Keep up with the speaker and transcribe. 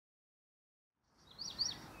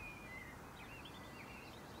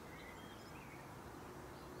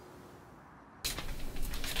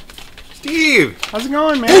Steve, how's it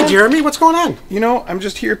going, man? Hey, Jeremy, what's going on? You know, I'm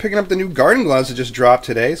just here picking up the new garden gloves that just dropped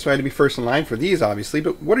today, so I had to be first in line for these, obviously.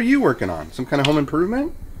 But what are you working on? Some kind of home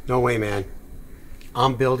improvement? No way, man.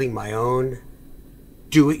 I'm building my own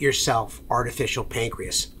do-it-yourself artificial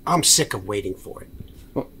pancreas. I'm sick of waiting for it.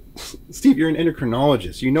 Well, Steve, you're an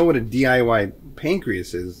endocrinologist. You know what a DIY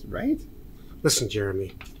pancreas is, right? Listen,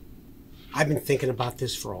 Jeremy, I've been thinking about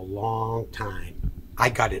this for a long time. I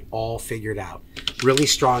got it all figured out. Really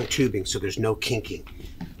strong tubing so there's no kinking.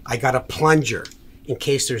 I got a plunger in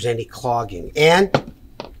case there's any clogging. And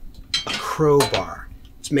a crowbar.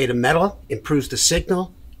 It's made of metal, improves the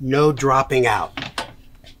signal, no dropping out.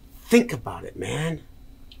 Think about it, man.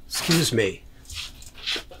 Excuse me.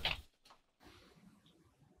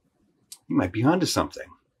 You might be onto something.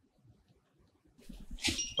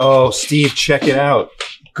 Oh, Steve, check it out.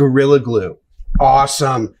 Gorilla Glue.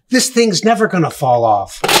 Awesome. This thing's never going to fall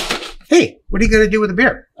off. Hey, what are you going to do with the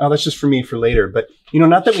beer? Oh, that's just for me for later. But, you know,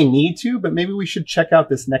 not that we need to, but maybe we should check out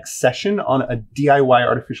this next session on a DIY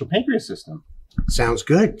artificial pancreas system. Sounds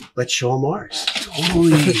good. Let's show them ours.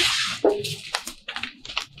 Totally.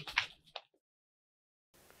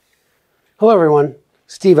 Hello, everyone.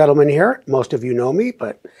 Steve Edelman here. Most of you know me,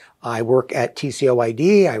 but I work at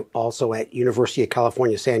TCOYD. I'm also at University of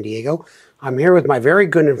California, San Diego. I'm here with my very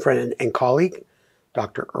good friend and colleague,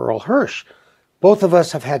 Dr. Earl Hirsch. Both of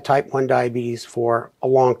us have had type 1 diabetes for a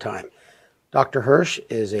long time. Dr. Hirsch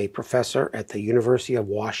is a professor at the University of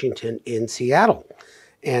Washington in Seattle.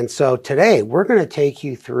 And so today we're going to take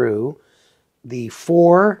you through the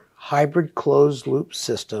 4 hybrid closed loop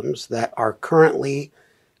systems that are currently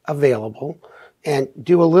available and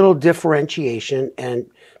do a little differentiation and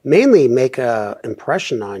mainly make an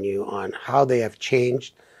impression on you on how they have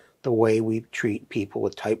changed the way we treat people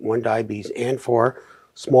with type 1 diabetes and for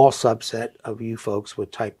small subset of you folks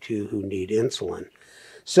with type 2 who need insulin.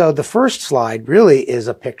 So the first slide really is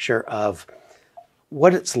a picture of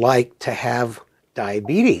what it's like to have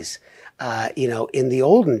diabetes, in the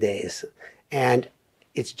olden days. And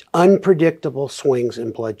it's unpredictable swings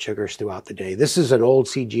in blood sugars throughout the day. This is an old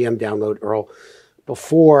CGM download, Earl,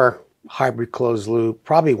 before hybrid closed loop,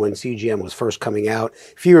 probably when CGM was first coming out.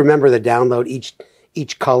 If you remember the download,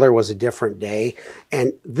 each color was a different day.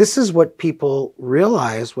 And this is what people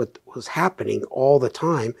realized what was happening all the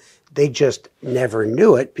time. They just never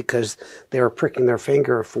knew it because they were pricking their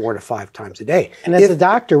finger 4 to 5 times a day. And as a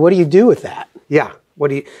doctor, what do you do with that? Yeah.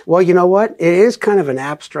 Well, you know what? It is kind of an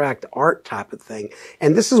abstract art type of thing.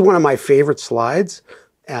 And this is one of my favorite slides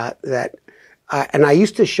and I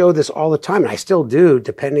used to show this all the time, and I still do,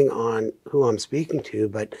 depending on who I'm speaking to.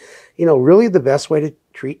 But, really the best way to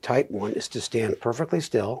treat type 1 is to stand perfectly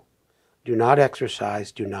still, do not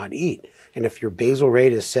exercise, do not eat. And if your basal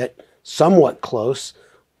rate is set somewhat close,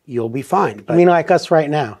 you'll be fine. But, I mean, like us right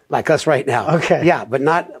now? Like us right now. Okay. Yeah, but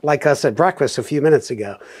not like us at breakfast a few minutes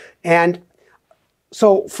ago. And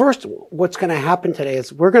so first, what's going to happen today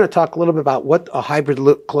is we're going to talk a little bit about what a hybrid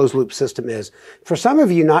closed loop system is. For some of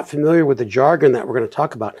you not familiar with the jargon that we're going to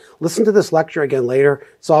talk about, listen to this lecture again later.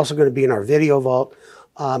 It's also going to be in our video vault.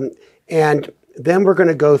 And then we're going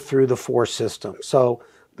to go through the 4 systems. So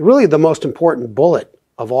really the most important bullet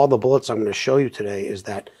of all the bullets I'm going to show you today is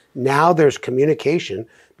that now there's communication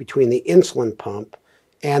between the insulin pump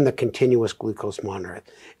and the continuous glucose monitor.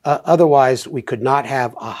 Otherwise, we could not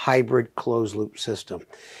have a hybrid closed loop system.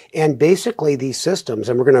 And basically these systems,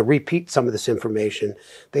 and we're going to repeat some of this information,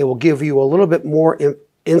 they will give you a little bit more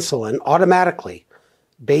insulin automatically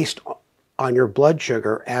based on your blood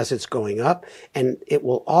sugar as it's going up, and it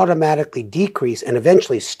will automatically decrease and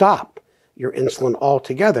eventually stop your insulin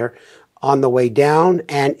altogether on the way down.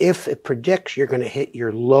 And if it predicts you're going to hit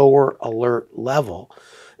your lower alert level,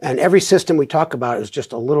 and every system we talk about is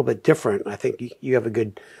just a little bit different. I think you have a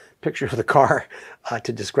good picture of the car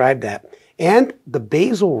to describe that. And the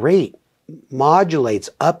basal rate modulates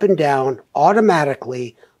up and down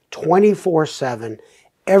automatically 24/7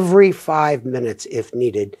 every 5 minutes if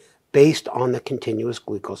needed based on the continuous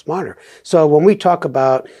glucose monitor. So when we talk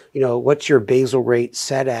about, what's your basal rate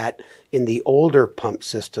set at in the older pump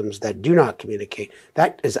systems that do not communicate,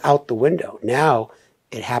 that is out the window. Now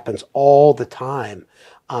it happens all the time.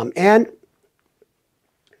 And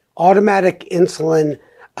automatic insulin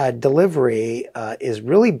delivery is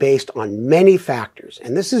really based on many factors.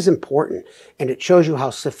 And this is important. And it shows you how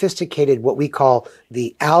sophisticated what we call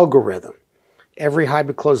the algorithm. Every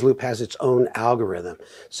hybrid closed loop has its own algorithm.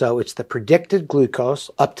 So it's the predicted glucose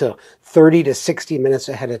up to 30 to 60 minutes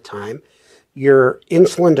ahead of time. your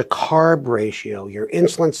insulin to carb ratio, your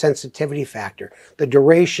insulin sensitivity factor, the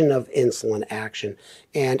duration of insulin action,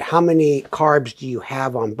 and how many carbs do you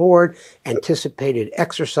have on board, anticipated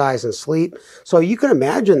exercise and sleep. So you can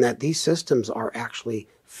imagine that these systems are actually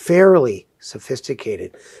fairly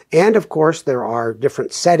sophisticated. And of course, there are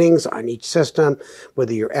different settings on each system,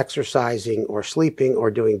 whether you're exercising or sleeping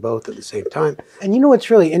or doing both at the same time. And you know what's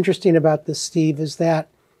really interesting about this, Steve, is that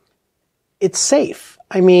it's safe.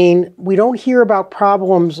 I mean, we don't hear about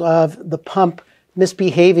problems of the pump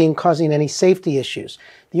misbehaving, causing any safety issues.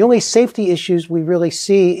 The only safety issues we really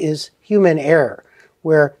see is human error,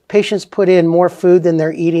 where patients put in more food than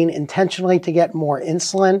they're eating intentionally to get more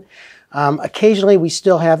insulin. Occasionally, we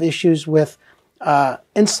still have issues with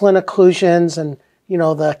insulin occlusions and, you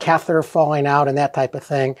know, the catheter falling out and that type of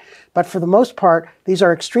thing. But for the most part, these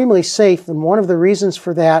are extremely safe. And one of the reasons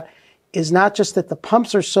for that is not just that the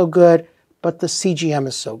pumps are so good, but the CGM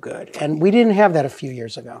is so good. And we didn't have that a few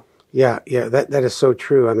years ago. Yeah, that is so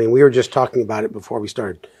true. I mean, we were just talking about it before we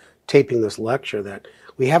started taping this lecture, that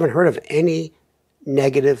we haven't heard of any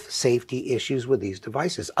negative safety issues with these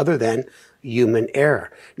devices other than human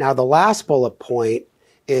error. Now, the last bullet point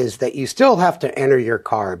is that you still have to enter your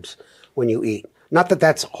carbs when you eat. Not that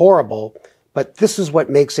that's horrible, but this is what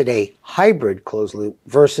makes it a hybrid closed loop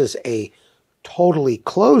versus a totally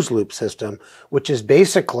closed loop system, which is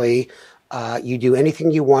basically you do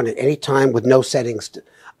anything you want at any time with no settings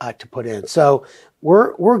to put in. So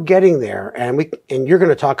we're getting there, and you're going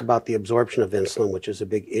to talk about the absorption of insulin, which is a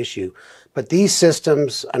big issue. But these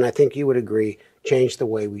systems, and I think you would agree, change the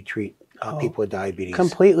way we treat people with diabetes.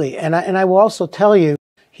 Completely. And I will also tell you,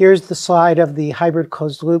 here's the slide of the hybrid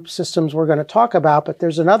closed loop systems we're going to talk about, but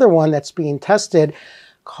there's another one that's being tested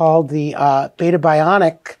called the Beta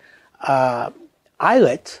Bionic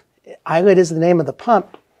iLet. iLet is the name of the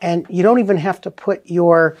pump, and you don't even have to put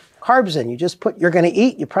your carbs in. You just you're going to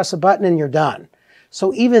eat, you press a button, and you're done.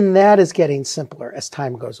 So even that is getting simpler as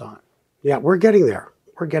time goes on. Yeah, we're getting there.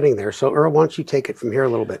 We're getting there. So Earl, why don't you take it from here a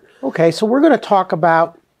little bit? Okay, so we're going to talk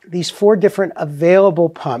about these 4 different available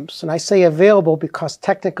pumps. And I say available because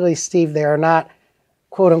technically, Steve, they are not,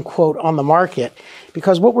 quote unquote, on the market.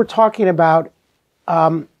 Because what we're talking about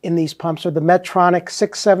in these pumps are the Medtronic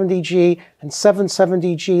 670G and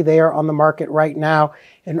 770G. They are on the market right now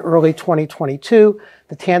in early 2022.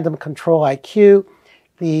 The Tandem Control IQ.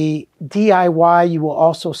 The DIY, you will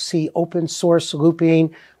also see open source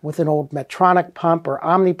looping with an old Medtronic pump or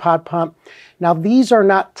Omnipod pump. Now, these are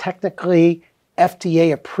not technically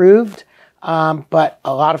FDA approved, but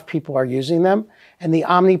a lot of people are using them. And the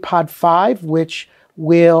Omnipod 5, which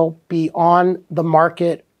will be on the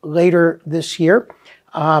market later this year,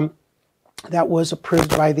 that was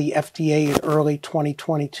approved by the FDA in early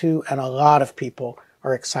 2022, and a lot of people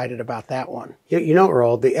are excited about that one. You know,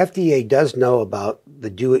 Earl, the FDA does know about the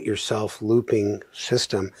do-it-yourself looping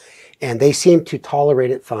system, and they seem to tolerate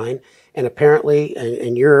it fine. And apparently,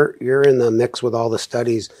 and you're in the mix with all the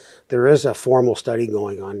studies, there is a formal study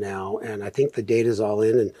going on now, and I think the data's all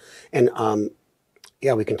in. And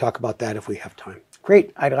yeah, we can talk about that if we have time.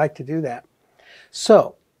 Great, I'd like to do that.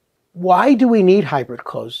 So, why do we need hybrid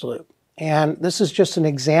closed loop? And this is just an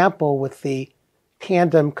example with the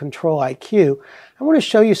Tandem Control IQ. I want to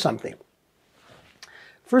show you something.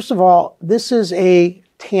 First of all, this is a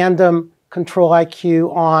Tandem Control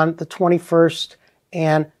IQ on the 21st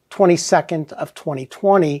and 22nd of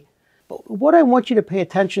 2020. But what I want you to pay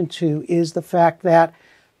attention to is the fact that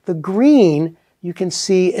the green, you can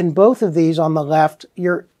see in both of these on the left,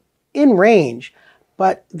 you're in range,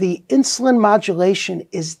 but the insulin modulation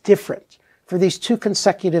is different for these 2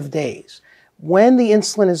 consecutive days. When the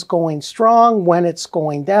insulin is going strong, when it's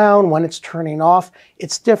going down, when it's turning off,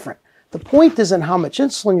 it's different. The point isn't how much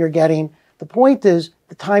insulin you're getting. The point is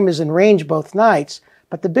the time is in range both nights.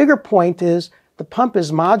 But the bigger point is the pump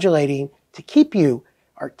is modulating to keep you,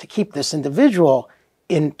 or to keep this individual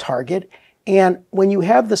in target. And when you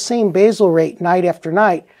have the same basal rate night after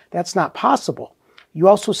night, that's not possible. You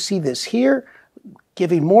also see this here,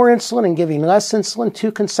 giving more insulin and giving less insulin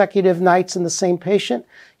 2 consecutive nights in the same patient.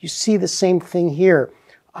 You see the same thing here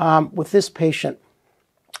with this patient,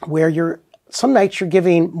 where some nights you're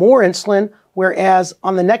giving more insulin, whereas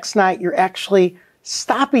on the next night you're actually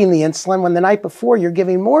stopping the insulin when the night before you're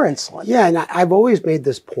giving more insulin. Yeah, and I've always made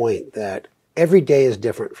this point that every day is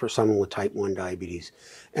different for someone with type 1 diabetes.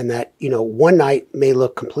 And that, you know, one night may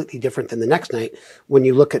look completely different than the next night when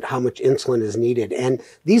you look at how much insulin is needed. And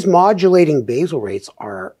these modulating basal rates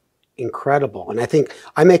are incredible. And I think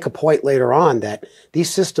I make a point later on that these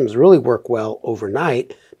systems really work well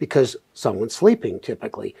overnight because someone's sleeping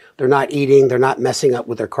typically. They're not eating, they're not messing up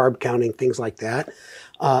with their carb counting, things like that.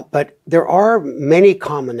 But there are many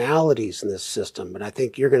commonalities in this system, and I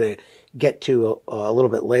think you're going to get to a little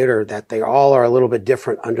bit later that they all are a little bit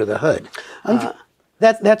different under the hood.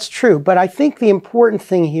 That's true, but I think the important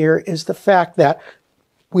thing here is the fact that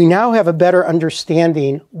we now have a better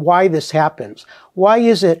understanding why this happens. Why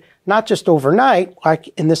is it not just overnight, like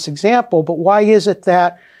in this example, but why is it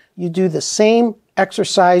that you do the same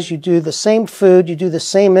exercise, you do the same food, you do the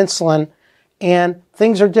same insulin, and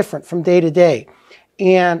things are different from day to day?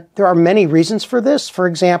 And there are many reasons for this. For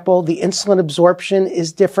example, the insulin absorption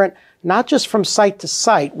is different, not just from site to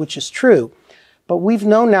site, which is true, but we've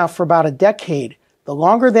known now for about a decade, the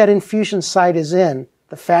longer that infusion site is in,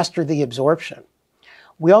 the faster the absorption.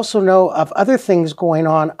 We also know of other things going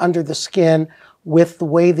on under the skin with the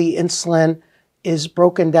way the insulin is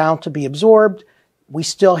broken down to be absorbed. We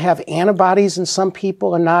still have antibodies in some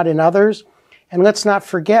people and not in others. And let's not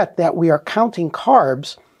forget that we are counting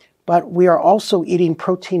carbs, but we are also eating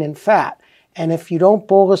protein and fat. And if you don't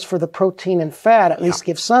bolus for the protein and fat, at least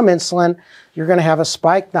give some insulin, you're going to have a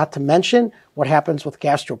spike, not to mention what happens with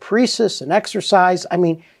gastroparesis and exercise. I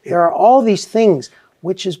mean, there are all these things,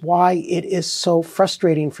 which is why it is so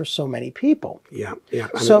frustrating for so many people. Yeah.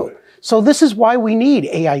 So this is why we need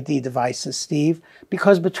AID devices, Steve,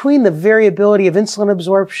 because between the variability of insulin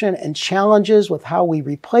absorption and challenges with how we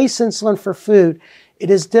replace insulin for food, it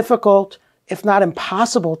is difficult, if not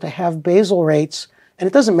impossible, to have basal rates. And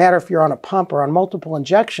it doesn't matter if you're on a pump or on multiple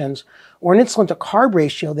injections or an insulin to carb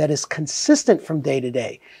ratio that is consistent from day to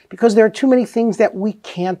day, because there are too many things that we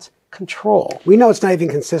can't control. We know it's not even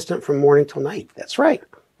consistent from morning till night. That's right.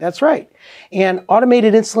 That's right. And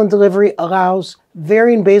automated insulin delivery allows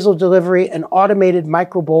varying basal delivery and automated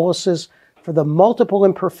microboluses for the multiple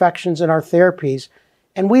imperfections in our therapies.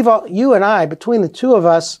 And you and I, between the two of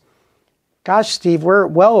us, gosh, Steve, we're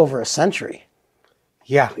well over a century.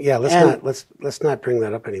 Yeah. Let's not bring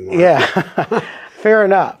that up anymore. Yeah, fair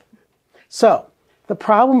enough. So the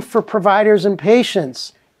problem for providers and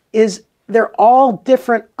patients is they're all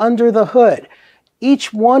different under the hood.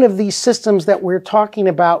 Each one of these systems that we're talking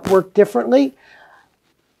about work differently.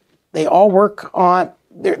 They all work on,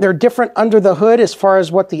 they're different under the hood as far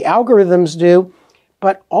as what the algorithms do,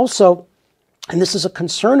 but also, and this is a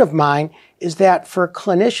concern of mine, is that for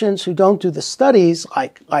clinicians who don't do the studies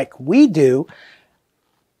like we do,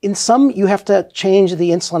 in some you have to change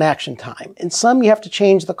the insulin action time. In some you have to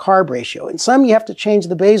change the carb ratio. In some you have to change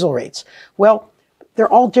the basal rates. Well,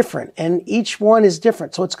 they're all different, and each one is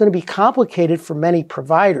different. So it's going to be complicated for many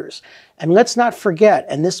providers. And let's not forget,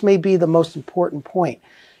 and this may be the most important point,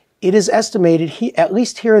 it is estimated, at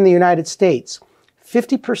least here in the United States,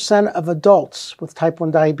 50% of adults with type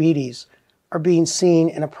 1 diabetes are being seen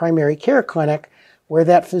in a primary care clinic where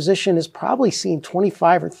that physician is probably seeing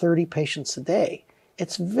 25 or 30 patients a day.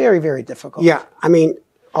 It's very, very difficult. Yeah, I mean,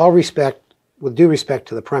 with due respect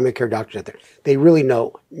to the primary care doctors out there, they really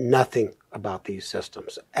know nothing about these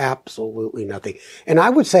systems. Absolutely nothing. And I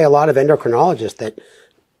would say a lot of endocrinologists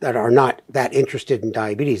that are not that interested in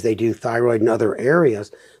diabetes, they do thyroid and other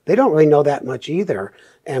areas, they don't really know that much either.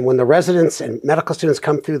 And when the residents and medical students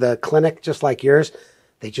come through the clinic just like yours,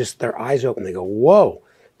 their eyes open, they go, whoa.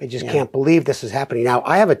 They just can't believe this is happening. Now,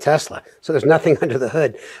 I have a Tesla, so there's nothing under the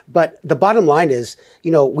hood. But the bottom line is,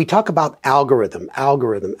 we talk about algorithm.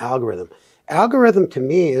 Algorithm to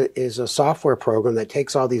me is a software program that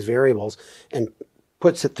takes all these variables and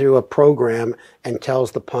puts it through a program and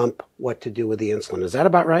tells the pump what to do with the insulin. Is that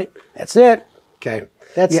about right? That's it. Okay.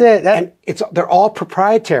 That's it. And they're all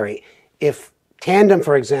proprietary. If Tandem,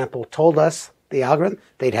 for example, told us the algorithm,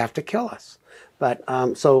 they'd have to kill us. But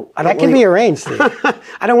so I don't. That can be arranged, Steve.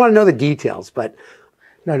 I don't want to know the details, but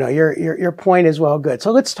no. Your point is well good.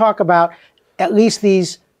 So let's talk about at least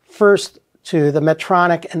these first two, the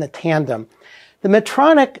Medtronic and the Tandem. The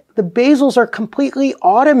Medtronic, the basals are completely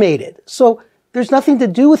automated, so there's nothing to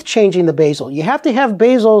do with changing the basal. You have to have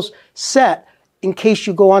basals set in case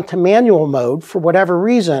you go onto manual mode for whatever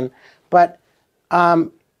reason. But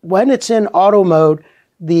when it's in auto mode,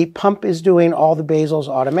 the pump is doing all the basals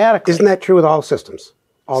automatically. Isn't that true with all systems?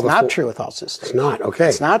 It's not true with all systems. It's not, okay.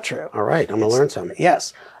 It's not true. All right, I'm going to learn something.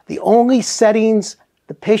 Yes. The only settings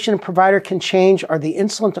the patient and provider can change are the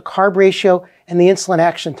insulin to carb ratio and the insulin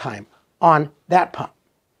action time on that pump.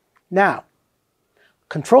 Now,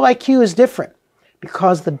 Control-IQ is different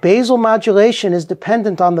because the basal modulation is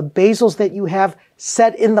dependent on the basals that you have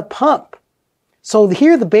set in the pump. So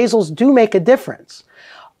here the basals do make a difference.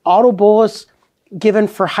 Autobolus given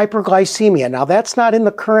for hyperglycemia. Now, that's not in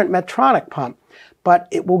the current Medtronic pump, but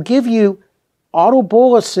it will give you auto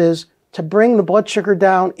boluses to bring the blood sugar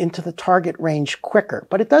down into the target range quicker.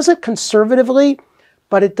 But it does it conservatively,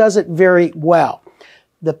 but it does it very well.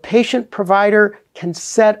 The patient provider can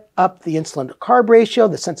set up the insulin to carb ratio,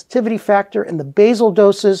 the sensitivity factor, and the basal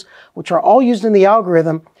doses, which are all used in the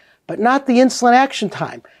algorithm, but not the insulin action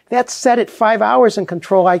time. That's set at 5 hours in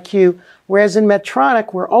Control-IQ, whereas in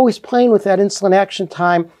Medtronic, we're always playing with that insulin action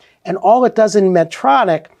time, and all it does in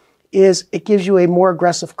Medtronic is it gives you a more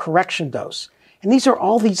aggressive correction dose. And these are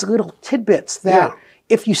all these little tidbits that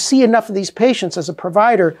if you see enough of these patients as a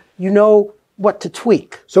provider, you know what to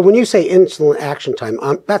tweak. So when you say insulin action time,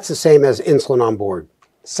 that's the same as insulin on board.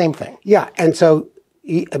 Same thing. Yeah, and so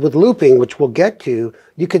with looping, which we'll get to,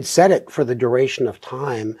 you could set it for the duration of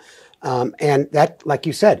time. And that, like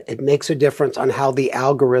you said, it makes a difference on how the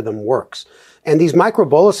algorithm works. And these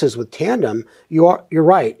microboluses with Tandem, you're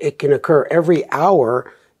right, it can occur every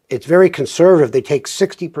hour. It's very conservative. They take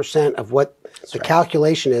 60% of what the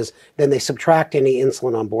calculation is, then they subtract any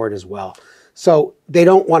insulin on board as well. So they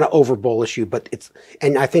don't want to over-bolus you, but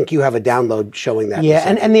and I think you have a download showing that. Yeah,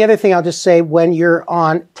 and the other thing I'll just say, when you're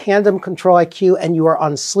on Tandem Control-IQ and you are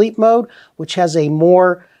on sleep mode, which has a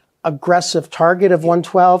more aggressive target of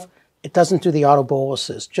 112, it doesn't do the auto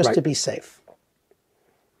boluses, just to be safe.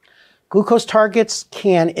 Glucose targets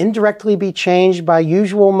can indirectly be changed by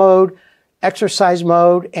usual mode, exercise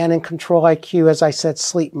mode, and in Control-IQ, as I said,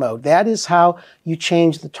 sleep mode. That is how you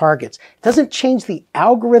change the targets. It doesn't change the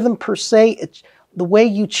algorithm per se. The way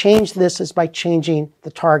you change this is by changing the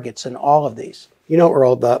targets in all of these. You know,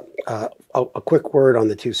 Earl, a quick word on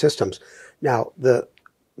the two systems. Now, the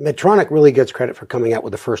Medtronic really gets credit for coming out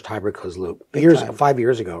with the first hybrid closed loop 5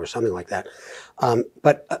 years ago or something like that.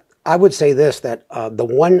 But I would say this, that the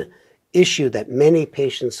one issue that many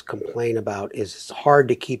patients complain about is it's hard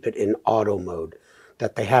to keep it in auto mode,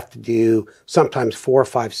 that they have to do sometimes 4,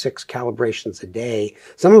 5, 6 calibrations a day.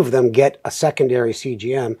 Some of them get a secondary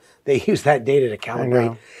CGM. They use that data to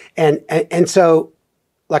calibrate. And so,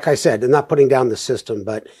 like I said, they're not putting down the system,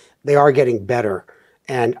 but they are getting better.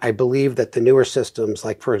 And I believe that the newer systems,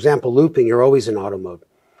 like, for example, looping, you're always in auto mode.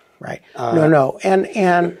 Right. No.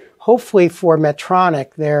 And hopefully for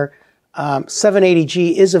Medtronic, their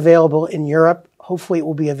 780G is available in Europe. Hopefully it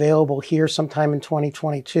will be available here sometime in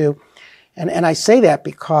 2022. And I say that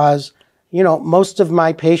because, you know, most of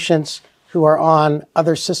my patients who are on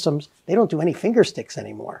other systems, they don't do any finger sticks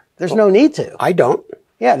anymore. There's no need to. I don't.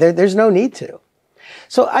 Yeah, there's no need to.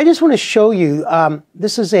 So I just want to show you,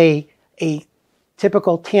 this is a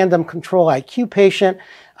typical Tandem Control-IQ patient.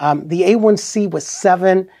 The A1C was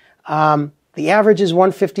 7. The average is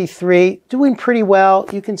 153, doing pretty well.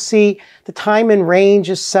 You can see the time in range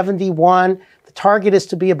is 71. The target is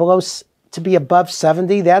to be above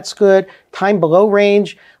 70. That's good. Time below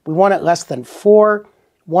range, we want it less than 4,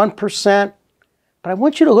 1%. But I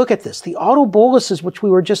want you to look at this. The auto boluses, which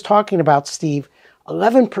we were just talking about, Steve,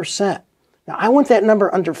 11%. Now, I want that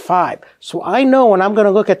number under 5. So I know when I'm going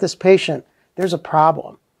to look at this patient, there's a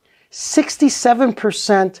problem.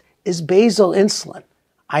 67% is basal insulin.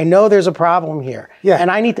 I know there's a problem here. Yeah. And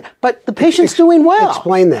I need to, but the patient's doing well.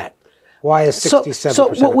 Explain that. Why is 67%? So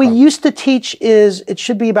what we used to teach is it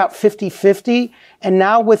should be about 50-50. And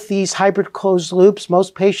now with these hybrid closed loops,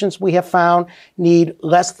 most patients we have found need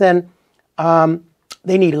less than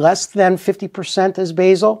 50% as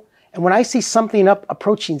basal. And when I see something up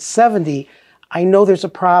approaching 70, I know there's a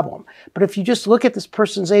problem. But if you just look at this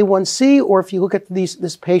person's A1C, or if you look at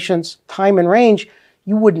this patient's time and range,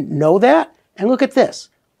 you wouldn't know that. And look at this.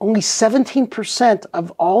 Only 17%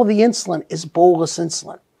 of all the insulin is bolus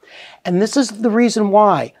insulin. And this is the reason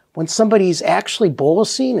why when somebody's actually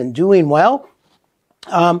bolusing and doing well,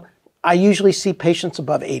 I usually see patients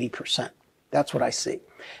above 80%. That's what I see.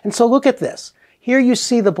 And so look at this. Here you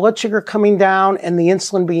see the blood sugar coming down and the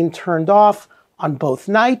insulin being turned off on both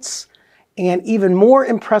nights. And even more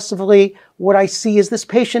impressively, what I see is this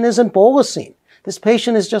patient isn't bolusing. This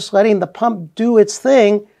patient is just letting the pump do its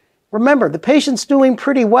thing. Remember, the patient's doing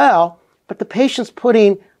pretty well, but the patient's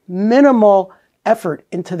putting minimal effort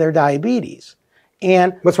into their diabetes.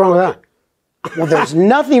 And what's wrong with that? Well, there's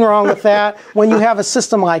nothing wrong with that when you have a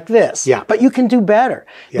system like this. Yeah. But you can do better.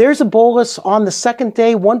 Yeah. There's a bolus on the second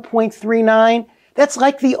day, 1.39. That's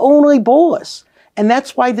like the only bolus. And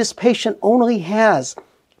that's why this patient only has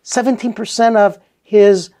 17% of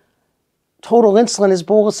his total insulin is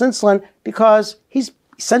bolus insulin, because he's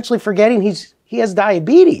essentially forgetting he's he has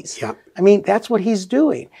diabetes. Yep. I mean, that's what he's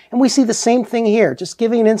doing. And we see the same thing here, just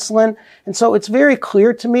giving insulin. And so it's very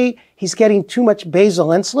clear to me he's getting too much basal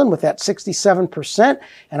insulin with that 67%.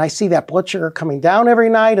 And I see that blood sugar coming down every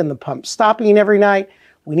night and the pump stopping every night.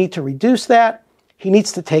 We need to reduce that. He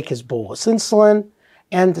needs to take his bolus insulin.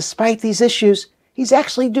 And despite these issues, he's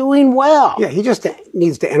actually doing well. Yeah, he just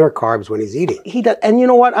needs to enter carbs when he's eating. He does. And you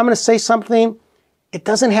know what? I'm going to say something. It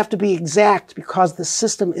doesn't have to be exact because the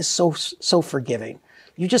system is so forgiving.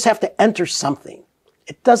 You just have to enter something.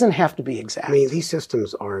 It doesn't have to be exact. I mean, these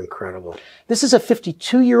systems are incredible. This is a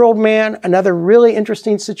 52-year-old man, another really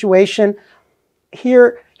interesting situation.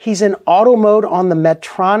 Here, he's in auto mode on the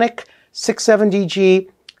Medtronic 670G,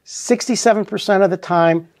 67% of the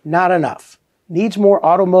time, not enough. Needs more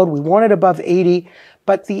auto mode. We want it above 80,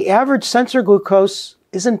 but the average sensor glucose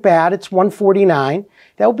isn't bad. It's 149.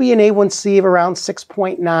 That will be an A1C of around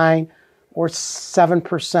 6.9 or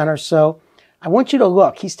 7% or so. I want you to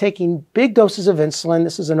look. He's taking big doses of insulin.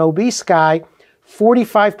 This is an obese guy,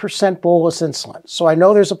 45% bolus insulin. So I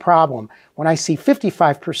know there's a problem when I see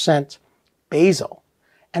 55% basal.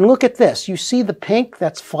 And look at this. You see the pink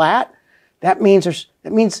that's flat? That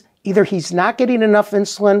means either he's not getting enough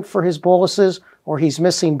insulin for his boluses or he's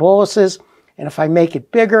missing boluses. And if I make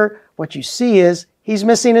it bigger, what you see is he's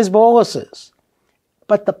missing his boluses.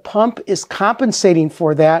 But the pump is compensating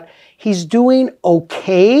for that. He's doing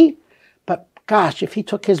okay, but gosh, if he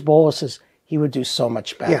took his boluses, he would do so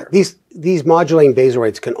much better. Yeah, these modulating basal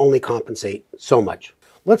rates can only compensate so much.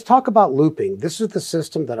 Let's talk about looping. This is the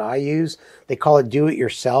system that I use. They call it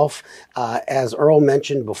do-it-yourself. As Earl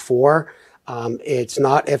mentioned before, it's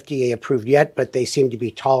not FDA approved yet, but they seem to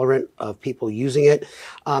be tolerant of people using it.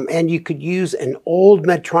 And you could use an old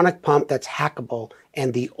Medtronic pump that's hackable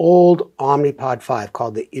and the old Omnipod 5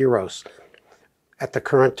 called the Eros at the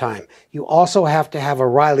current time. You also have to have a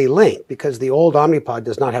Riley link because the old Omnipod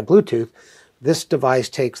does not have Bluetooth. This device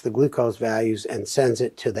takes the glucose values and sends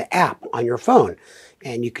it to the app on your phone.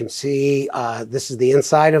 And you can see this is the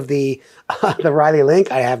inside of the Riley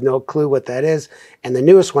link. I have no clue what that is. And the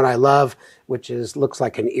newest one I love, which looks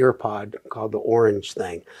like an ear pod called the orange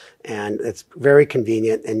thing. And it's very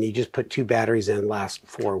convenient. And you just put 2 batteries in, lasts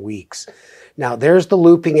 4 weeks. Now there's the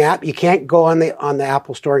looping app. You can't go on the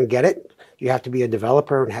Apple Store and get it. You have to be a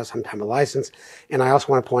developer and have some type of license. And I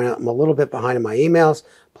also want to point out I'm a little bit behind in my emails.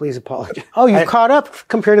 Please apologize. Oh, you caught up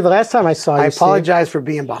compared to the last time I saw you. I apologize for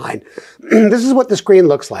being behind. This is what the screen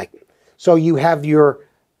looks like. So you have your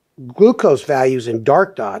glucose values in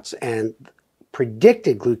dark dots and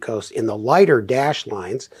predicted glucose in the lighter dashed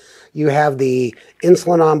lines. You have the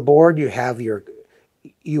insulin on board. You have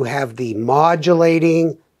the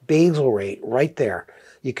modulating basal rate right there.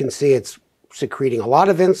 You can see it's secreting a lot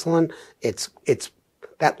of insulin. It's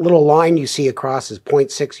that little line you see across is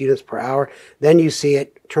 0.6 units per hour. Then you see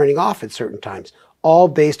it turning off at certain times, all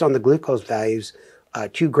based on the glucose values,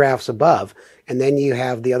 2 graphs above. And then you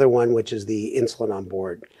have the other one, which is the insulin on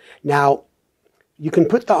board. Now, you can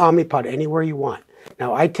put the Omnipod anywhere you want.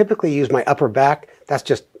 Now, I typically use my upper back. That's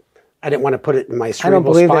just, I didn't want to put it in my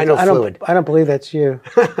cerebral spinal fluid. I don't believe that's you.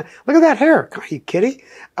 Look at that hair. Are you kidding?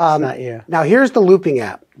 It's not you. Now, here's the looping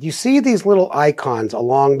app. You see these little icons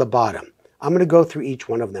along the bottom. I'm going to go through each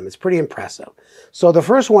one of them. It's pretty impressive. So the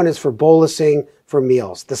first one is for bolusing for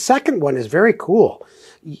meals. The second one is very cool.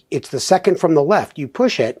 It's the second from the left. You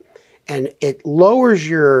push it, and it lowers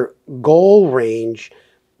your goal range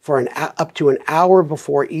for up to an hour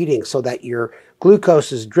before eating so that your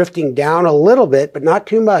glucose is drifting down a little bit, but not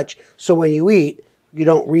too much. So when you eat, you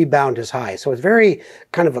don't rebound as high. So it's very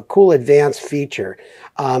kind of a cool advanced feature.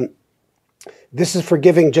 This is for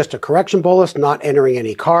giving just a correction bolus, not entering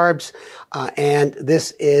any carbs. And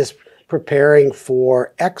this is preparing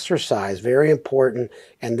for exercise, very important.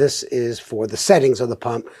 And this is for the settings of the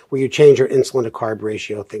pump where you change your insulin to carb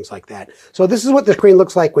ratio, things like that. So this is what the screen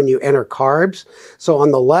looks like when you enter carbs. So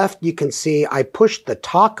on the left, you can see I pushed the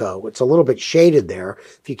taco. It's a little bit shaded there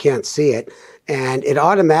if you can't see it. And it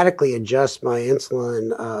automatically adjusts my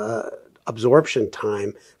insulin absorption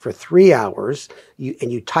time for 3 hours.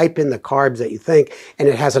 And you type in the carbs that you think, and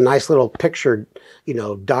it has a nice little picture,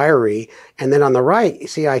 diary. And then on the right, you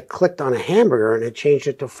see I clicked on a hamburger and it changed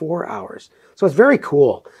it to 4 hours. So it's very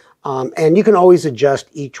cool. And you can always adjust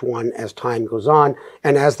each one as time goes on.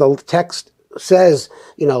 And as the text says,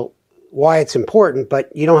 why it's important,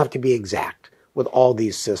 but you don't have to be exact with all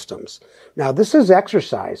these systems. Now, this is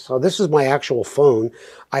exercise. So this is my actual phone.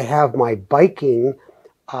 I have my biking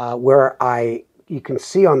where you can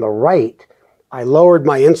see on the right, I lowered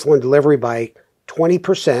my insulin delivery by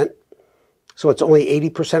 20%. So it's only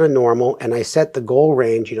 80% of normal. And I set the goal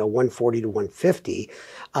range, 140 to 150.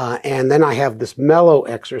 And then I have this mellow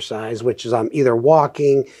exercise, which is I'm either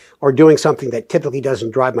walking or doing something that typically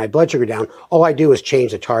doesn't drive my blood sugar down. All I do is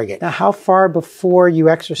change the target. Now, how far before you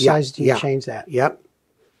exercise do you change that? Yep.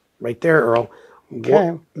 Right there, Earl.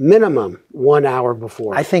 Okay. Minimum 1 hour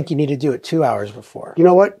before. I think you need to do it 2 hours before. You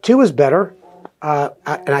know what? 2 is better. And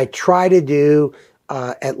I try to do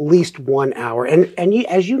at least 1 hour. And you,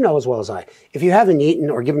 as you know as well as I, if you haven't eaten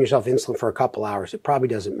or given yourself insulin for a couple hours, it probably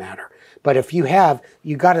doesn't matter. But if you have,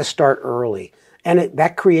 you got to start early. And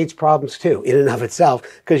that creates problems too, in and of itself,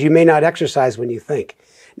 because you may not exercise when you think.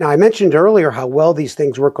 Now, I mentioned earlier how well these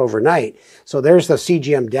things work overnight. So there's the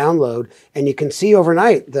CGM download, and you can see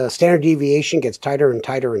overnight the standard deviation gets tighter and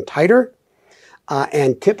tighter and tighter.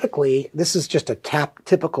 And typically, this is just a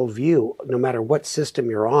typical view, no matter what system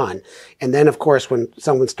you're on. And then, of course, when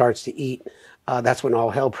someone starts to eat, that's when all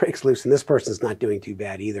hell breaks loose. And this person's not doing too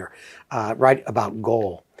bad either, right about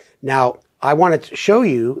goal. Now, I wanted to show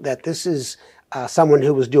you that this is someone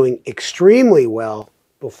who was doing extremely well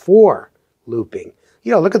before looping.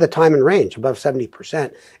 You know, look at the time and range, above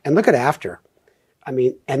 70%, and look at after. I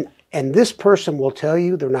mean, and this person will tell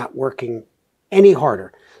you they're not working any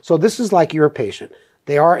harder. So this is like your patient.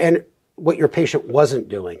 They are, and what your patient wasn't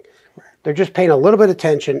doing. They're just paying a little bit of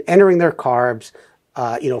attention, entering their carbs,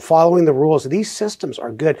 you know, following the rules. These systems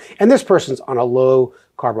are good. And this person's on a low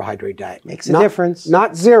carbohydrate diet. Makes a difference.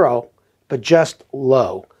 Not zero, but just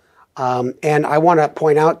low. And I want to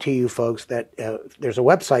point out to you folks that there's a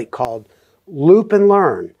website called Loop and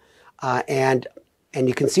Learn. And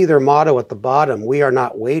you can see their motto at the bottom, "We are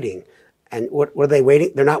not waiting." And what are they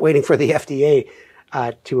waiting? They're not waiting for the FDA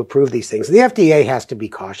to approve these things. The FDA has to be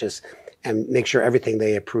cautious and make sure everything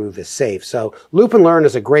they approve is safe. So Loop and Learn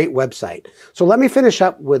is a great website. So let me finish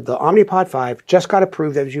up with the Omnipod 5. Just got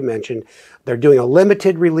approved, as you mentioned. They're doing a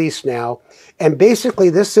limited release now. And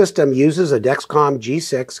basically this system uses a Dexcom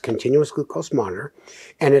G6 continuous glucose monitor.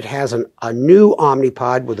 And it has a new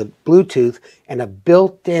Omnipod with a Bluetooth and a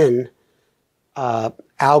built-in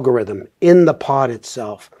algorithm in the pod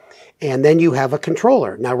itself. And then you have a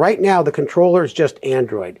controller. Now, right now, the controller is just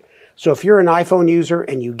Android. So if you're an iPhone user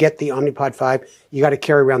and you get the Omnipod 5, you got to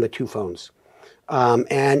carry around the 2 phones.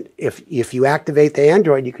 And if you activate the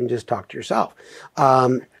Android, you can just talk to yourself.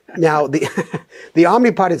 Now, the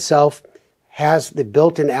Omnipod itself has the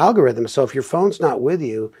built-in algorithm. So if your phone's not with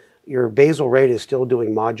you, your basal rate is still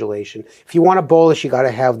doing modulation. If you want a bolus, you got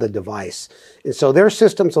to have the device. And so their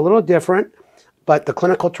system's a little different, but the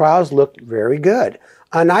clinical trials looked very good.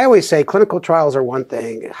 And I always say clinical trials are one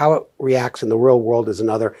thing, how it reacts in the real world is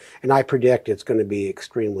another, and I predict it's going to be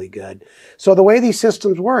extremely good. So the way these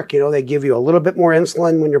systems work, you know, they give you a little bit more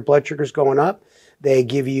insulin when your blood sugar's going up. They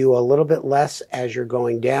give you a little bit less as you're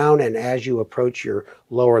going down and as you approach your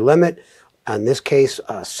lower limit. In this case,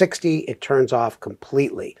 60, it turns off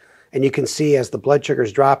completely. And you can see as the blood sugar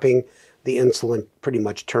is dropping, the insulin pretty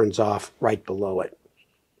much turns off right below it.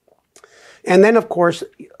 And then, of course,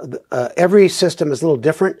 every system is a little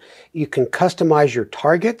different. You can customize your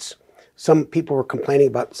targets. Some people were complaining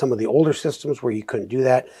about some of the older systems where you couldn't do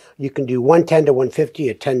that. You can do 110 to 150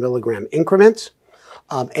 at 10 milligram increments.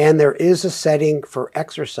 And there is a setting for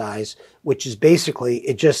exercise, which is basically,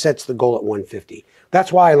 it just sets the goal at 150.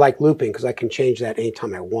 That's why I like looping, because I can change that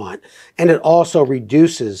anytime I want. And it also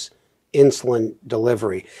reduces insulin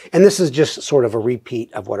delivery. And this is just sort of a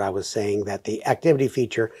repeat of what I was saying, that the activity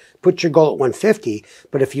feature puts your goal at 150.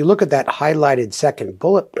 But if you look at that highlighted second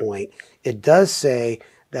bullet point, it does say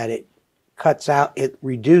that it cuts out, it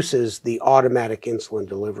reduces the automatic insulin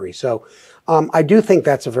delivery. So I do think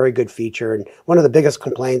that's a very good feature. And one of the biggest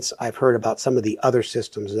complaints I've heard about some of the other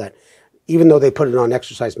systems is that even though they put it on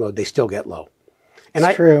exercise mode, they still get low. And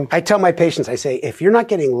I tell my patients, I say, if you're not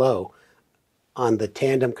getting low on the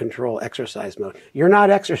tandem control exercise mode, you're not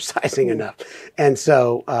exercising enough. And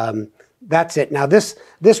so that's it. Now this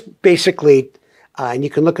basically, and you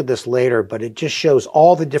can look at this later, but it just shows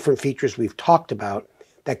all the different features we've talked about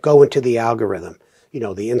that go into the algorithm. You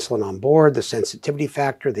know, the insulin on board, the sensitivity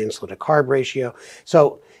factor, the insulin to carb ratio.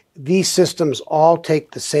 So these systems all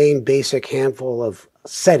take the same basic handful of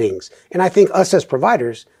settings. And I think us as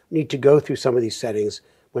providers need to go through some of these settings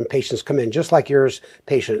when patients come in, just like yours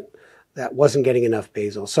patient that wasn't getting enough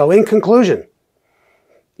basal. So in conclusion,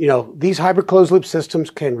 you know, these hybrid closed loop systems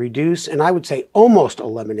can reduce, and I would say almost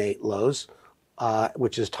eliminate lows,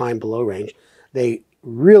 which is time below range. They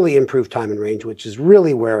really improve time and range, which is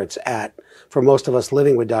really where it's at for most of us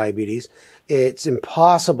living with diabetes. It's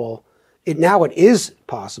impossible. Now it is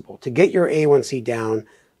possible to get your A1C down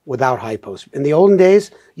without hypos. In the olden days,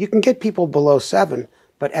 you can get people below 7,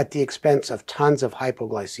 but at the expense of tons of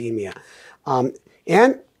hypoglycemia.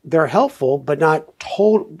 And they're helpful, but not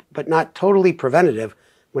totally preventative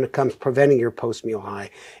when it comes to preventing your post-meal high.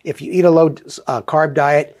 If you eat a low carb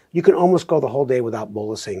diet, you can almost go the whole day without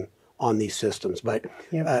bolusing on these systems. But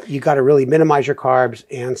you got to really minimize your carbs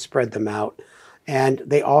and spread them out. And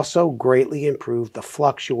they also greatly improve the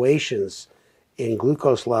fluctuations in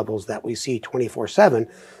glucose levels that we see 24/7.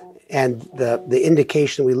 And the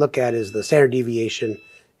indication we look at is the standard deviation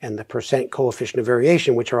and the percent coefficient of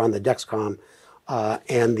variation, which are on the Dexcom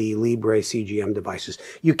and the Libre CGM devices.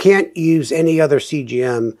 You can't use any other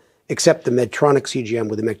CGM except the Medtronic CGM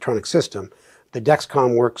with the Medtronic system. The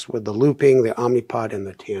Dexcom works with the looping, the Omnipod, and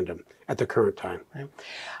the Tandem at the current time.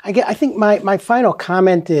 I think my final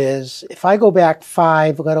comment is, if I go back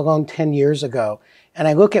 5, let alone 10 years ago, and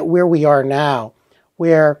I look at where we are now,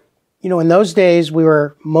 where, in those days we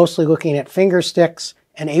were mostly looking at finger sticks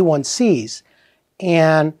and A1Cs,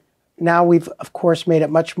 and now we've, of course, made it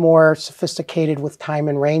much more sophisticated with time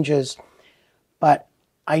and ranges, but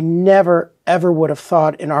I never, ever would have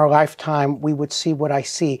thought in our lifetime we would see what I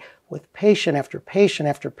see with patient after patient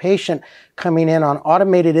after patient coming in on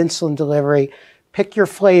automated insulin delivery. Pick your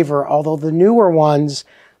flavor, although the newer ones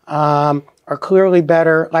are clearly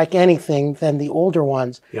better, like anything, than the older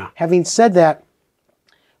ones. Yeah. Having said that,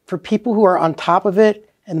 for people who are on top of it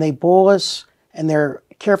and they bolus and they're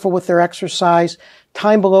careful with their exercise,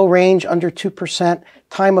 time below range under 2%,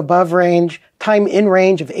 time above range, time in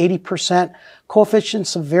range of 80%,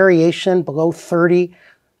 coefficients of variation below 30.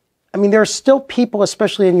 I mean, there are still people,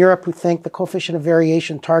 especially in Europe, who think the coefficient of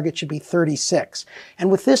variation target should be 36.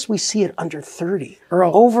 And with this, we see it under 30,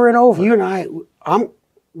 Earl, over and over. You and I,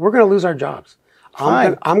 we're going to lose our jobs.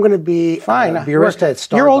 Fine. I'm going to be Fine. barista at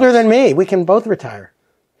Starbucks. You're older than me. We can both retire.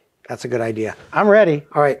 That's a good idea. I'm ready.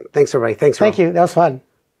 All right. Thanks, everybody. Thanks, Earl. Thank you. That was fun.